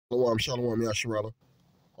Shalom, shalom, Yasharala.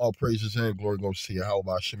 All praises and glory goes to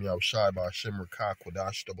Yahweh, Hashem, Yahushai, Hashem, Rakak,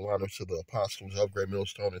 Wadash, double honor to the apostles of Great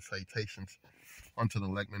Millstone, and salutations unto the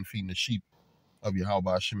elect men feeding the sheep of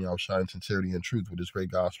Yahweh, Hashem, Yahushai, in sincerity and truth with this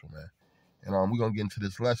great gospel, man. And we're going to get into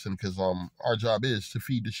this lesson because our job is to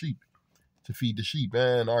feed the sheep. To feed the sheep,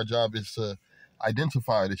 man. Our job is to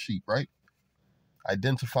identify the sheep, right?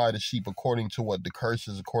 Identify the sheep according to what the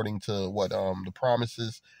curses, according to what the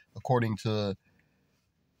promises, according to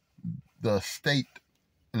the state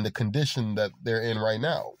and the condition that they're in right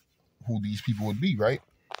now, who these people would be, right?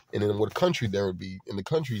 And in what country there would be, in the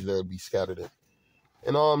countries there would be scattered in.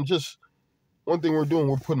 And just one thing we're doing,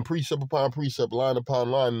 we're putting precept upon precept, line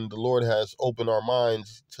upon line, and the Lord has opened our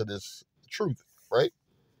minds to this truth, right?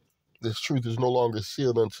 This truth is no longer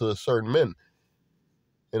sealed unto certain men.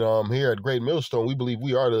 And here at Great Millstone, we believe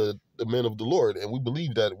we are the men of the Lord, and we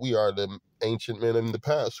believe that we are the ancient men in the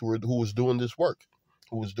past who was doing this work,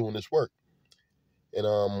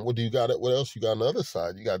 And what do you got? What else you got on the other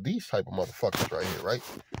side? You got these type of motherfuckers right here, right?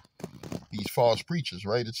 These false preachers,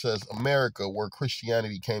 right? It says America, where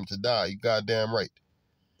Christianity came to die. You goddamn right.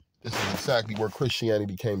 This is exactly where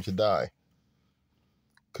Christianity came to die.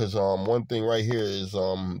 Because one thing right here is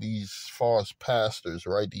these false pastors,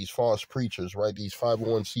 right? These false preachers, right? These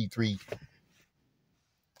 501c3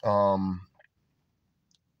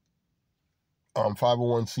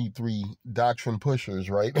 501c3 doctrine pushers,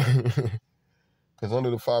 right? Because under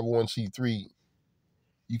the 501c3,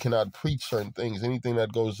 you cannot preach certain things. Anything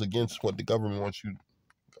that goes against what the government wants you,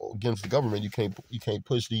 against the government, you can't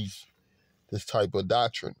push this type of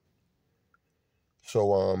doctrine.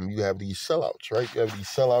 So you have these sellouts, right? You have these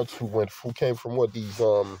sellouts who came from what these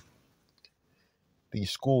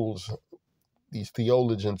schools, these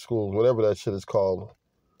theologian schools, whatever that shit is called,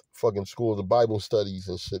 fucking schools of Bible studies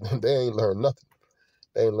and shit. They ain't learned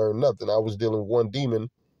nothing. I was dealing with one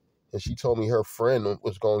demon, and she told me her friend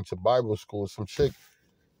was going to Bible school, some chick.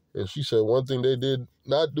 And she said one thing they did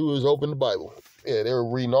not do is open the Bible. Yeah, they were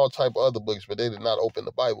reading all type of other books, but they did not open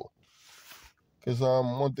the Bible. Because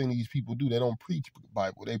one thing these people do, they don't preach the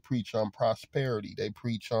Bible. They preach prosperity. They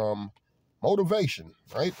preach motivation,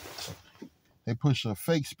 right? They push a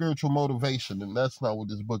fake spiritual motivation, and that's not what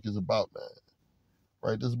this book is about, man.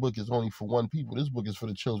 Right? This book is only for one people. This book is for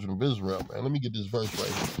the children of Israel, man. Let me get this verse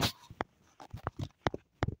right here.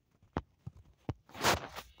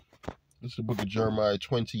 This is the book of Jeremiah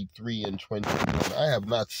 23 and 21. I have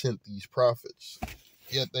not sent these prophets,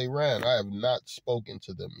 yet they ran. I have not spoken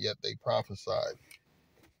to them, yet they prophesied.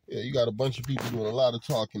 Yeah, you got a bunch of people doing a lot of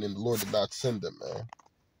talking, and the Lord did not send them, man.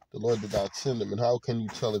 The Lord did not send them, and how can you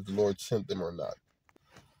tell if the Lord sent them or not?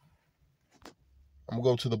 I'm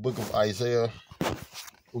going to go to the book of Isaiah.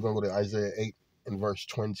 We're going to go to Isaiah 8 and verse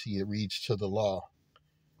 20. It reads, to the law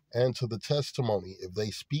and to the testimony, if they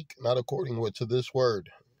speak not according to this word,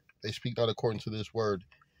 they speak not according to this word,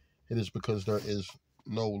 it is because there is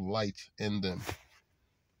no light in them.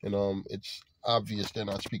 And it's obvious they're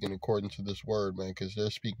not speaking according to this word, man, because they're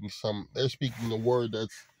speaking a word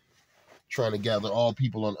that's trying to gather all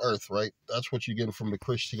people on earth, right? That's what you're getting from the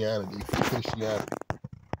Christianity.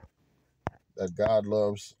 That God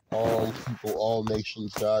loves all people, all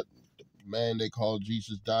nations. God, the man they call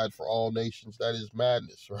Jesus died for all nations. That is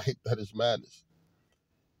madness, right? That is madness.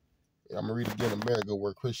 I'm going to read again, America,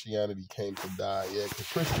 where Christianity came to die. Yeah, because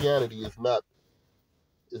Christianity is not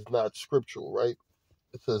scriptural, right?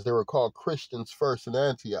 It says they were called Christians first in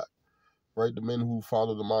Antioch, right? The men who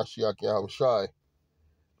followed the Mashiach Yahushai.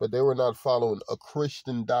 But they were not following a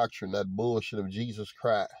Christian doctrine, that bullshit of Jesus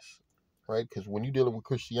Christ, right? Because when you're dealing with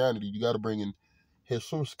Christianity, you got to bring in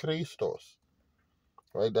Jesus Christos,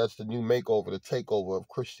 right? That's the new makeover, the takeover of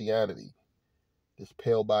Christianity. This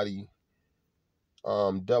pale body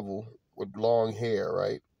devil with long hair,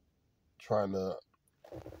 right? Trying to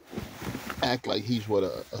act like he's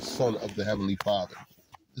a son of the Heavenly Father.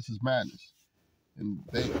 This is madness. And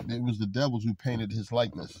it was the devils who painted his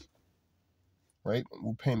likeness, right?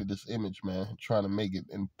 Who painted this image, man, trying to make it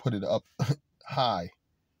and put it up high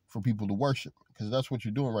for people to worship. Because that's what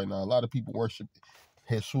you're doing right now. A lot of people worship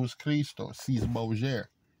Jesus Christo, Caesar Borgia.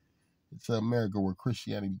 It's America where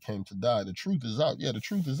Christianity came to die. The truth is out. Yeah, the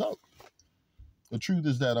truth is out. The truth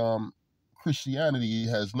is that Christianity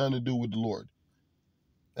has nothing to do with the Lord.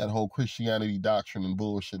 That whole Christianity doctrine and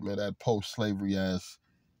bullshit, man, that post-slavery ass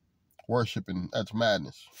worshiping, that's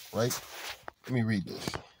madness, right? Let me read this.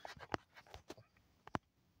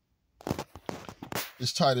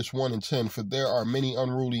 It's Titus 1 and 10. For there are many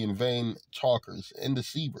unruly and vain talkers and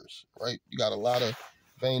deceivers, right? You got a lot of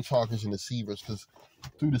vain talkers and deceivers, because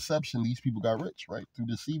through deception, these people got rich, right? Through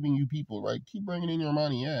deceiving you people, right? Keep bringing in your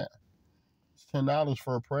money, yeah. It's $10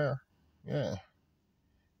 for a prayer. Yeah.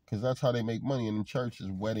 Because that's how they make money in the churches.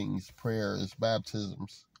 Weddings, prayers,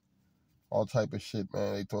 baptisms, all type of shit,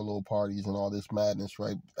 man. They throw little parties and all this madness,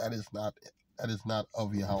 right? That is not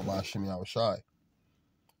of Yahweh Shem Yahushai.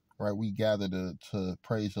 Right? We gather to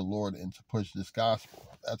praise the Lord and to push this gospel.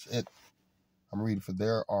 That's it. I'm reading, for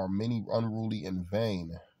there are many unruly and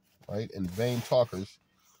vain, right? And vain talkers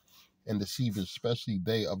and deceivers, especially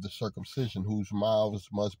they of the circumcision, whose mouths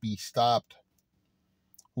must be stopped.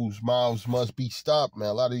 Whose mouths must be stopped, man.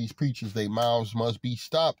 A lot of these preachers, their mouths must be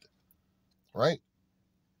stopped, right?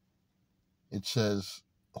 It says,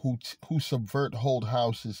 who subvert whole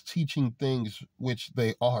houses, teaching things which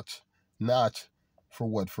they ought not, for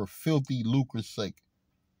what? For filthy lucre's sake.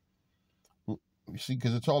 You see,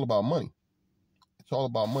 because it's all about money. It's all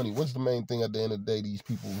about money. What's the main thing at the end of the day these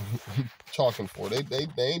people talking for? They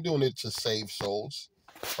ain't doing it to save souls,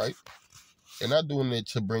 right? They're not doing it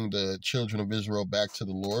to bring the children of Israel back to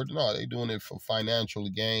the Lord. No, they're doing it for financial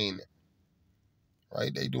gain,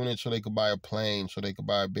 right? They're doing it so they could buy a plane, so they could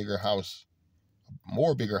buy a bigger house,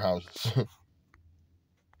 more bigger houses.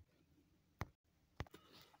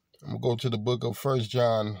 I'm going to go to the book of 1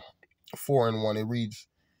 John 4:1. It reads,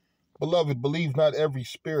 Beloved, believe not every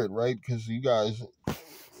spirit, right? Because you guys,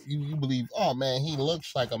 you believe, oh man, he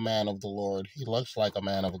looks like a man of the Lord. He looks like a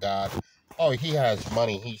man of God. Oh, he has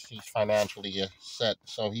money. He's financially set,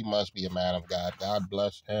 so he must be a man of God. God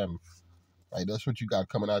bless him. Right? That's what you got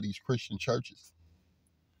coming out of these Christian churches.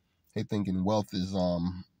 They thinking wealth is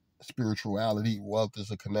spirituality. Wealth is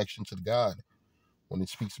a connection to God. When it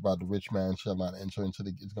speaks about the rich man shall not enter into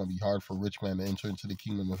it's going to be hard for a rich man to enter into the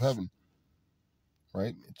kingdom of heaven.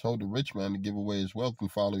 Right? It told the rich man to give away his wealth and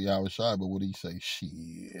follow Yahweh Shai, but what did he say?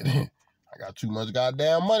 Shit, I got too much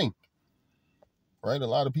goddamn money. Right? A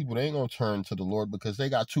lot of people, they ain't going to turn to the Lord because they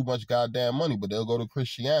got too much goddamn money, but they'll go to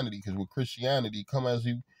Christianity, because with Christianity, come as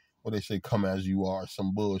you, what they say, come as you are,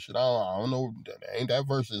 some bullshit. I don't know. That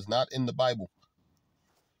verse is not in the Bible.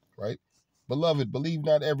 Right? Beloved, believe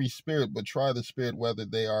not every spirit, but try the spirit whether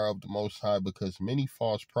they are of the Most High, because many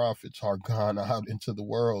false prophets are gone out into the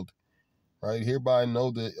world. Right? Hereby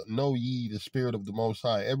know ye the spirit of the Most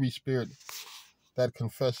High. Every spirit that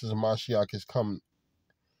confesses Mashiach is come.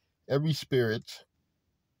 Every spirit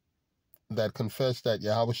that confess that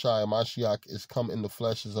Yahweh Shai Mashiach is come in the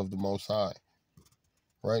fleshes of the Most High.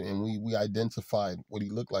 Right? And we identified what he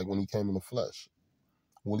looked like when he came in the flesh.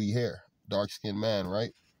 Woolly hair, dark-skinned man,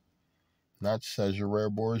 right? Not Cesare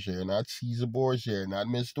Borgia, not Caesar Borgia, not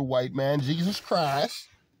Mr. White Man, Jesus Christ,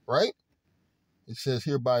 right? It says,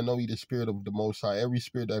 hereby know ye the spirit of the Most High. Every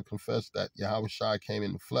spirit that confessed that Yahweh Shai came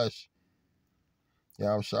in the flesh,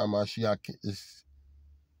 Yahweh Shai Mashiach is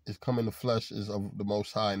come in the flesh, is of the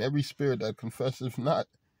Most High. And every spirit that confesses not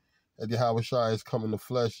that Yahweh Shai is come in the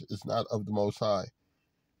flesh is not of the Most High.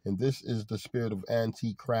 And this is the spirit of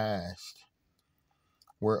Antichrist,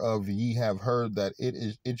 whereof ye have heard that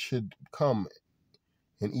it should come,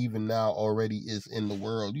 and even now already is in the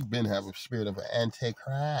world. You've been having a spirit of an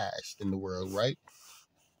Antichrist in the world, right?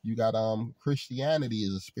 You got Christianity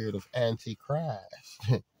is a spirit of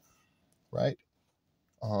Antichrist, right?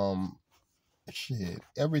 Shit,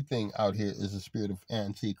 everything out here is a spirit of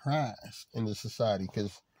Antichrist in the society,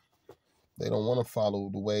 because they don't want to follow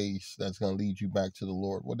the ways that's going to lead you back to the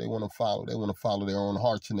Lord. What they want to follow their own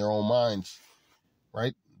hearts and their own minds,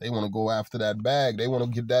 right? They want to go after that bag. They want to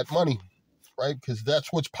get that money, right? Because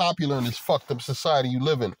that's what's popular in this fucked up society you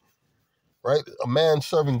live in, right? A man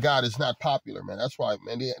serving God is not popular, man. That's why,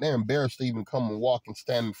 man, they're embarrassed to even come and walk and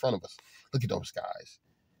stand in front of us. Look at those guys.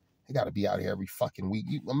 They got to be out here every fucking week.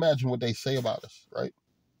 You imagine what they say about us, right?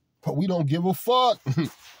 But we don't give a fuck.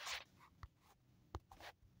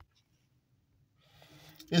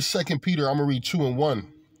 It's 2 Peter. I'm going to read 2:1.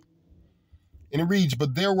 And it reads,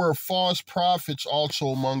 but there were false prophets also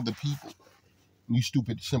among the people. You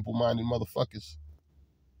stupid, simple-minded motherfuckers.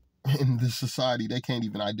 In this society, they can't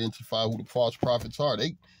even identify who the false prophets are.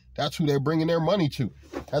 That's who they're bringing their money to.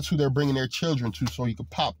 That's who they're bringing their children to, so he could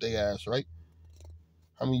pop their ass, right?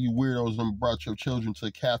 How many of you weirdos done brought your children to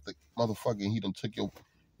a Catholic motherfucker and he done took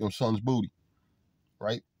your son's booty,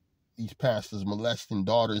 right? These pastors molesting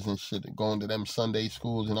daughters and shit and going to them Sunday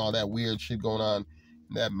schools and all that weird shit going on,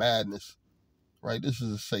 and that madness, right? This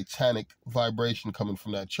is a satanic vibration coming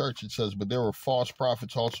from that church. It says, but there were false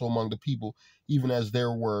prophets also among the people, even as there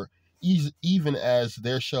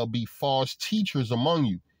shall be false teachers among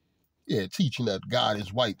you. Yeah, teaching that God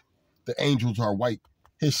is white, the angels are white,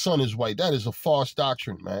 his son is white. That is a false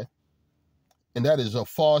doctrine, man. And that is a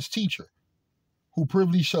false teacher, who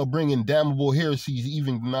privily shall bring in damnable heresies,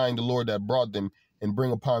 even denying the Lord that brought them, and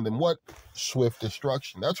bring upon them what? Swift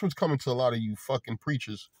destruction. That's what's coming to a lot of you fucking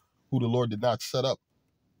preachers who the Lord did not set up.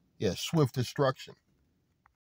 Yeah, swift destruction.